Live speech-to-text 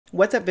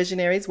What's up,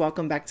 visionaries?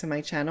 Welcome back to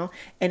my channel.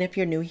 And if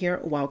you're new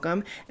here,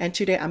 welcome. And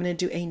today I'm going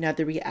to do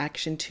another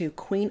reaction to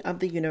Queen of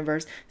the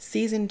Universe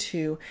Season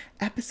 2,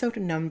 episode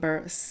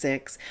number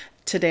 6.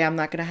 Today I'm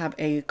not going to have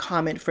a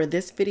comment for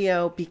this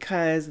video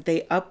because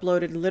they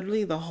uploaded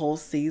literally the whole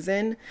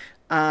season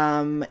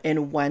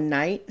in one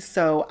night.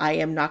 So I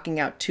am knocking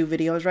out 2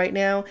 videos right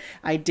now.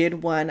 I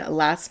did one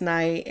last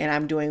night and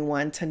I'm doing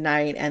one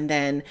tonight, and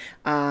then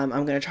I'm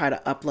going to try to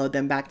upload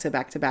them back to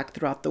back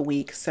throughout the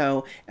week.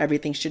 So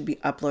everything should be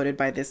uploaded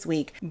by this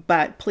week.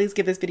 But please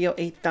give this video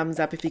a thumbs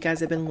up if you guys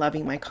have been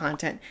loving my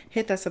content.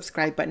 Hit that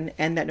subscribe button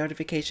and that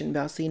notification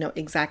bell so you know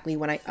exactly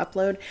when I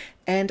upload.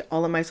 And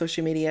all of my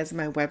social medias,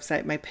 my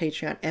website, my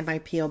Patreon, and my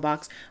PO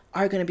box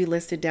are going to be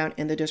listed down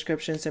in the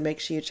description. So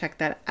make sure you check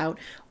that out.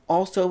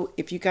 Also,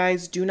 if you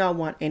guys do not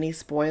want any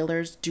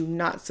spoilers, do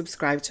not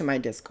subscribe to my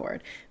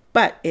Discord.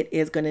 But it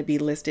is going to be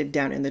listed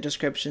down in the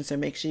description, so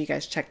make sure you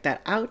guys check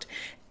that out.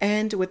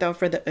 And without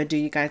further ado,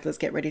 you guys, let's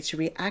get ready to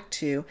react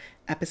to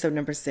episode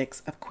number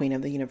 6 of Queen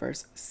of the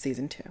Universe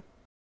Season 2.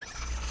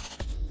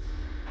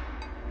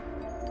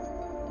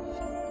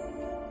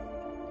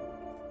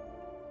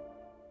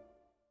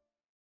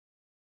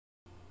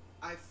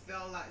 I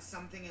felt like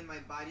something in my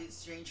body is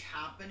strange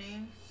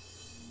happening.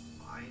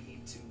 I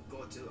need to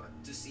go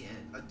to see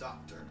a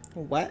doctor.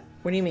 What?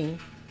 What do you mean?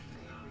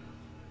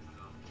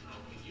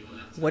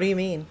 What do you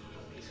mean?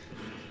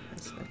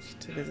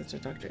 To visit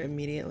your doctor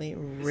immediately?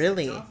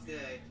 Really? I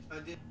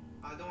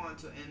don't want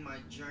to end my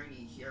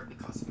journey here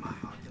because of my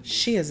heart condition.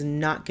 She is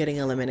not getting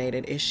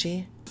eliminated, is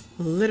she?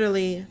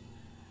 Literally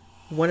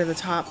one of the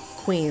top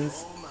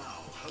queens.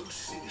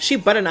 She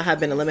better not have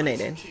been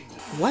eliminated.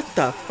 What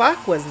the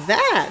fuck was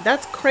that?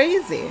 That's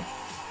crazy.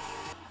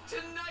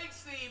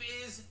 Tonight's theme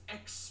is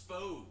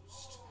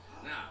exposed.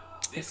 Now,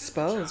 this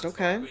exposed,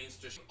 okay.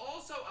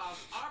 Also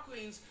ask our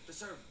queens to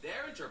serve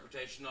their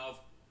interpretation of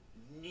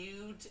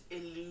nude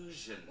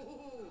illusion.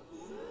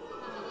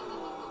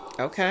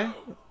 Okay,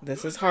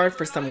 this is hard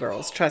for some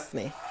girls, trust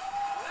me.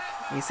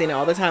 You've seen it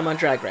all the time on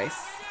Drag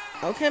Race.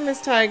 Okay,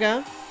 Miss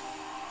Tyga.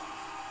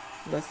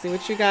 Let's see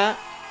what you got.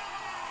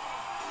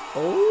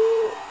 Oh.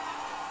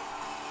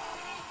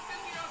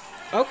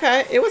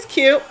 Okay, it was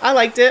cute. I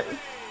liked it.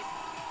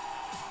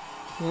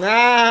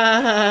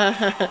 Nah,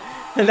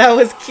 that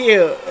was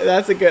cute.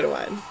 That's a good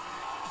one.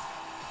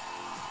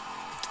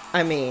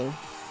 I mean,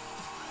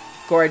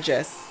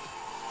 gorgeous.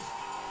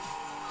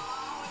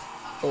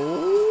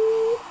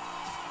 Ooh.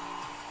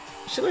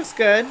 She looks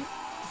good.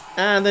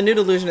 The nude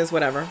illusion is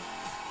whatever.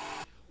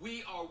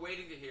 We are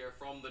waiting to hear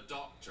from the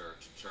doctor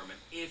to determine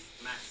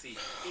if Maxi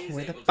is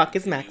Where the able fuck to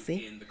is continue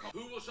Maxi? in the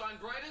who will shine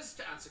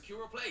brightest and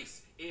secure a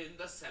place in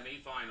the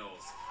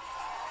semi-finals.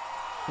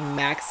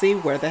 Maxi,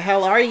 where the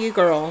hell are you,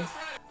 girl?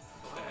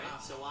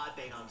 So I've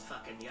been on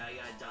fucking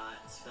yo-yo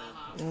diets for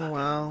Oh,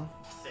 wow.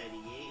 30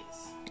 years.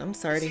 I'm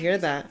sorry to hear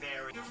that.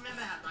 You remember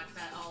how, like,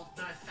 that old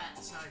no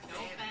fats, no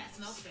fat?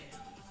 No fat.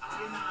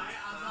 You know,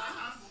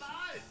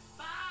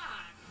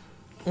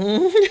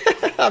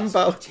 I'm I'm like,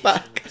 both.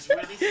 Fuck. It's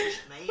really pushed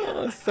me out.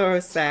 Oh, so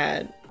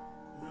sad.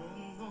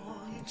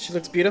 She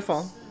looks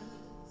beautiful.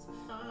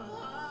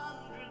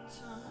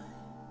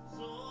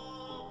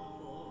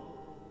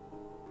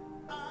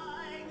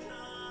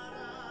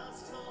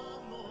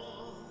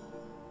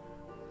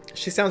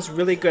 She sounds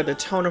really good. The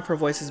tone of her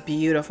voice is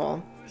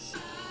beautiful.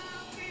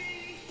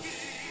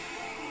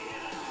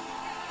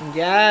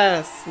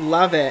 Yes,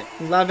 love it.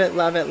 Love it,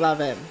 love it, love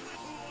it.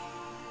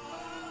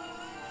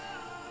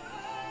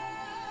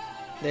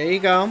 There you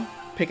go.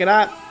 Pick it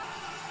up.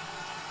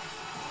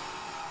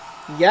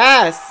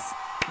 Yes!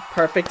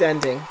 Perfect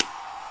ending.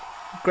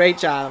 Great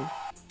job.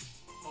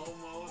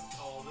 Almost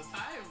all the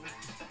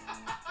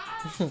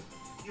time.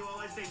 You've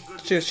always been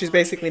good. She's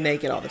basically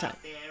naked all the time.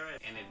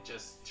 And it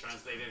just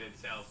translated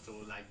itself to,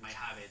 like, my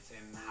habits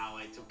and how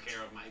I took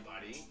care of my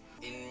body.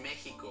 In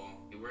Mexico,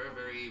 we're a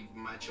very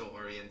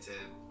macho-oriented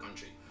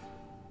country.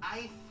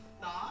 I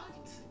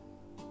thought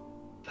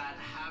that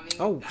having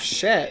Oh, that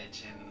shit.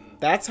 image and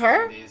That's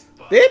her? this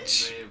butt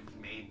Bitch. rib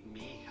made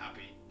me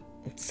happy.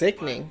 It's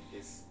sickening. But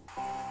it's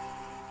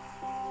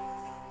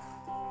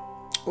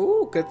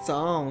Ooh, good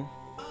song.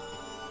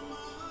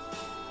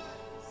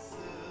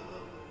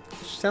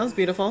 She sounds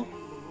beautiful.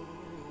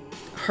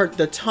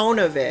 The tone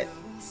of it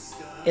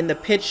in the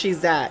pitch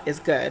she's at is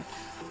good.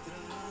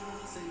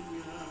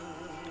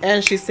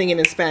 And she's singing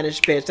in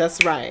Spanish, bitch.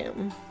 That's right.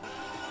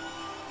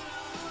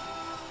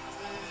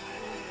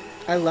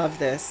 I love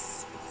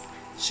this.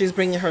 She's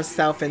bringing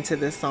herself into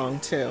this song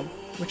too,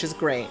 which is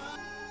great.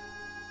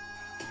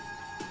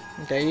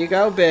 There you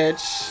go,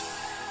 bitch.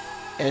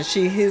 And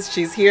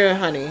she's here,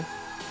 honey.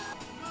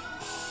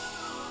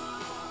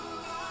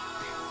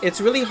 It's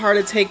really hard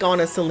to take on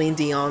a Celine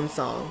Dion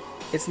song.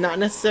 It's not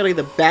necessarily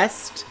the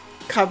best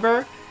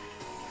cover,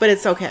 but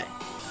it's okay.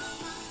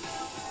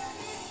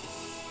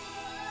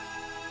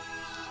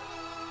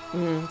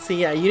 So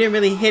yeah, you didn't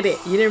really hit it.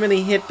 You didn't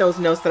really hit those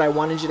notes that I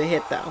wanted you to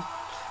hit though.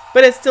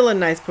 But it's still a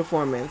nice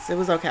performance. It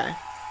was okay.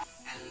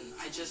 and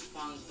I just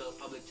want the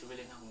public to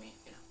really know me,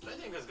 you know. I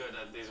think it's good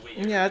at this week.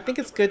 Yeah, I think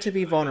it's good to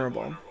be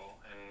vulnerable. And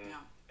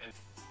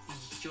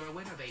You're a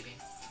winner, baby.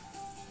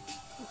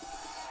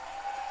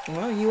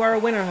 Well, you are a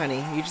winner,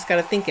 honey. You just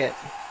gotta think it.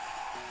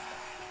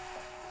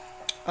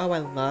 Oh, I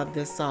love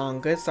this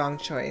song. Good song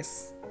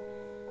choice.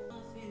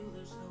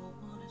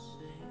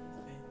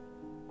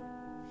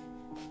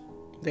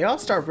 They all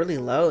start really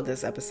low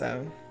this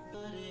episode.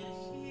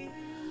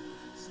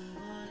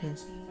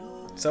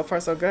 So far,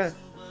 so good.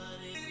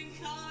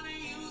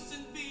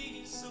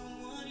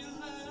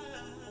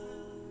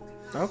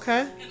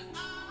 Okay.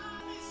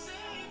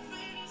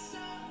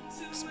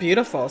 It's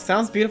beautiful.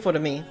 Sounds beautiful to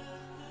me.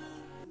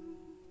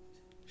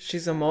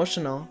 She's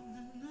emotional.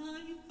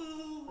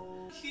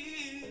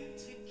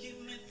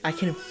 I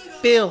can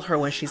feel her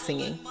when she's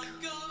singing.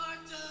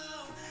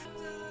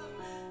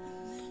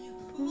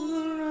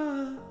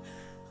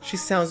 She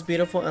sounds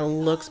beautiful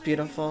and looks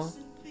beautiful.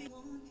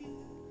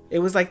 It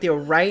was like the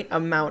right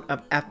amount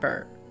of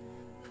effort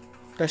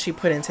that she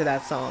put into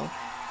that song.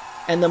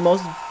 And the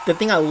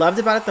thing I loved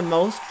about it the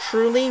most,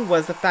 truly,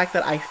 was the fact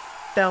that I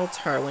felt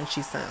her when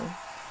she sang.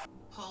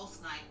 Pulse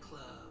nightclub.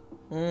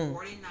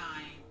 49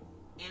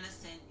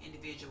 innocent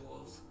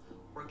individuals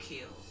were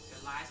killed.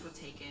 Their lives were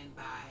taken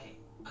by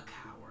a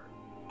coward.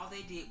 All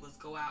they did was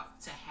go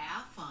out to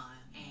have fun,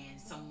 and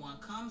someone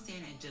comes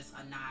in and just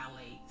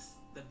annihilates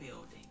the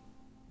building.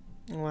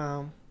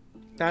 Wow,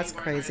 that's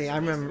crazy. I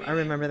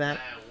remember that.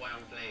 one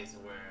place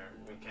where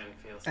we can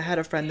feel I had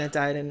a friend that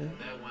died in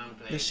that one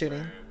place the shooting.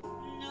 where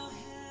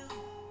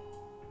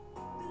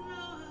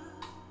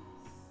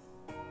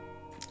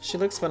She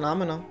looks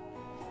phenomenal.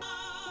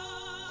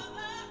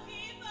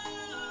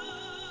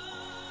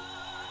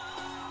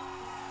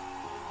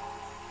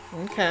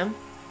 Okay.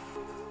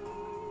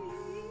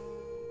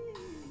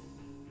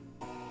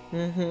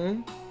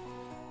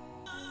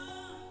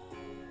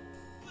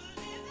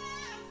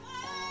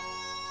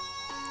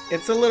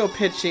 It's a little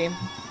pitchy.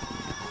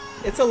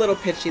 It's a little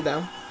pitchy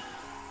though.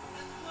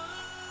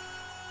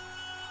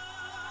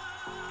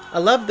 I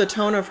love the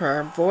tone of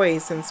her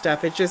voice and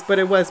stuff. But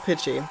it was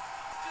pitchy.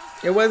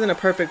 It wasn't a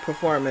perfect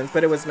performance,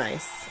 but it was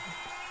nice.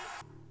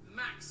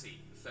 Maxie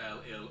fell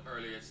ill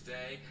earlier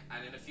today,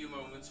 and in a few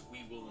moments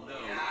we will know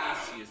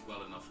if she is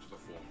well enough to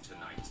perform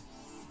tonight.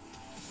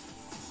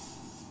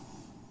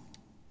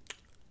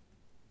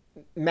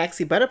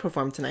 Maxie better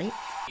perform tonight.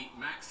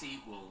 Maxie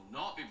will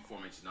not be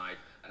performing tonight,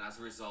 and as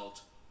a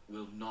result,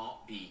 will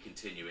not be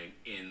continuing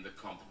in the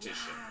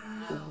competition.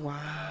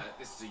 Wow.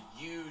 This is a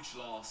huge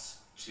loss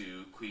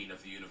to Queen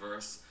of the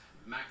Universe.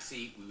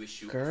 Maxie, we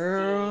wish you a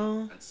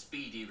Girl. full and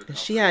speedy recovery.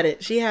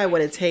 She had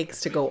what it takes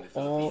to go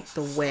all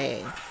the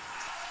way.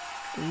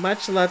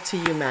 Much love to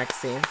you,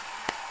 Maxie.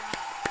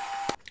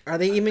 Are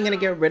they even going to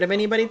get rid of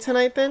anybody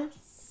tonight then?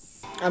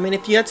 I mean,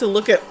 if you had to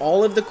look at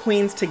all of the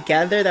queens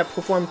together that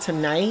performed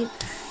tonight,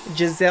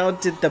 Giselle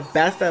did the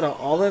best out of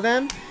all of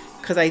them.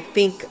 Because I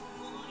think,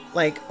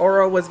 like,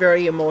 Aura was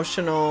very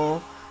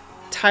emotional.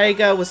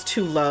 Tyga was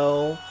too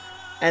low.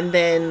 And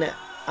then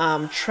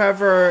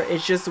Trevor, it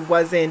just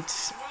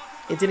wasn't...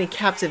 It didn't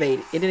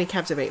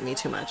captivate me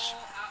too much.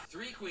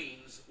 3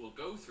 queens will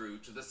go through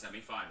to the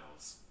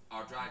semi-finals.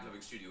 Our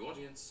drag-loving studio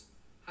audience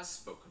has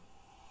spoken.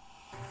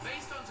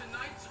 Based on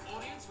tonight's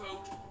audience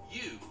vote,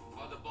 you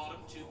are the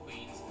bottom 2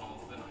 queens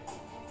of the night.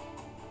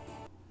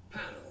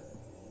 Panel,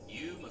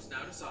 you must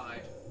now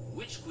decide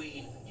which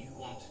queen you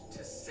want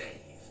to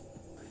save.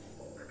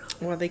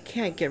 Well, they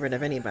can't get rid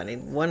of anybody.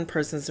 One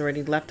person's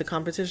already left the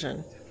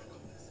competition.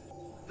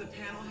 The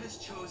panel has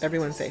chosen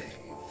Everyone's to safe. save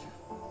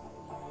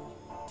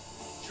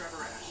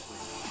Trevor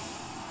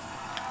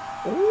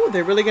Ashley. Ooh,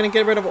 they're really gonna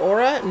get rid of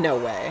Aura? No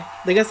way.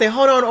 They're gonna say,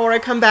 hold on, Aura,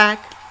 come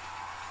back.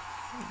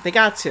 They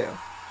got to.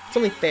 It's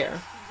only fair.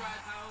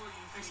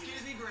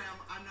 Excuse me, Graham,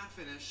 I'm not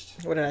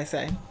finished. What did I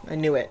say? I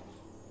knew it.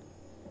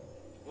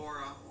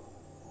 Aura,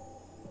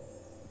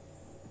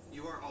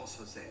 you are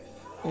also safe.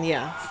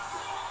 Yeah.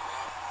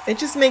 It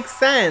just makes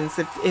sense.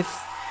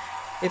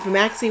 If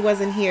Maxie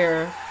wasn't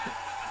here,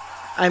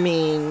 I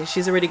mean,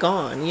 she's already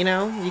gone, you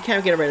know? You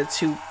can't get rid of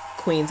 2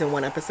 queens in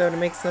one episode. It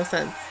makes no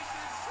sense.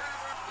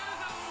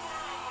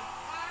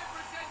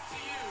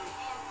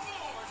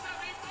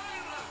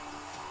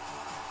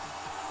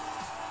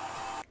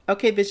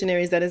 Okay,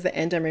 Visionaries, that is the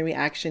end of my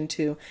reaction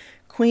to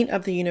Queen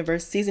of the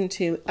Universe Season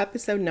 2,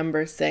 Episode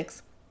number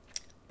 6.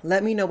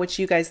 Let me know what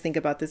you guys think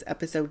about this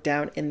episode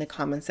down in the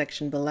comment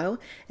section below,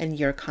 and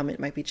your comment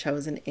might be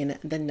chosen in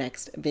the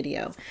next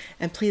video.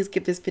 And please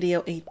give this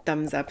video a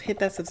thumbs up, hit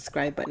that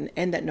subscribe button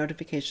and that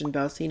notification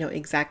bell so you know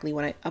exactly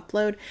when I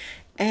upload.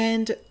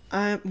 And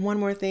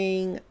one more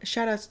thing,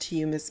 shout outs to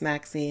you, Miss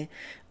Maxie.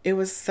 It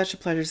was such a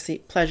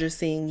pleasure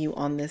seeing you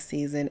on this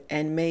season,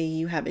 and may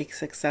you have a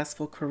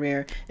successful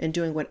career in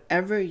doing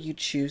whatever you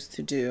choose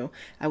to do.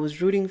 I was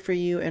rooting for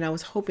you, and I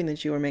was hoping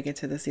that you would make it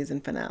to the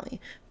season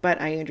finale. But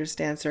I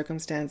understand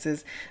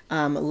circumstances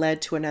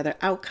led to another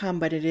outcome,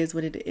 but it is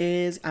what it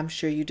is. I'm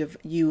sure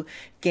you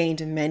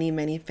gained many,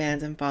 many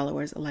fans and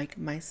followers like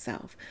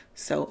myself.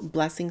 So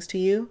blessings to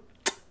you,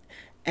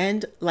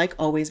 And like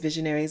always,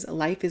 visionaries,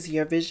 life is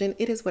your vision.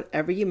 It is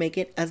whatever you make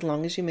it, as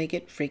long as you make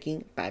it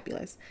freaking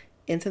fabulous.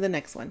 Into the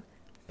next one.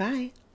 Bye.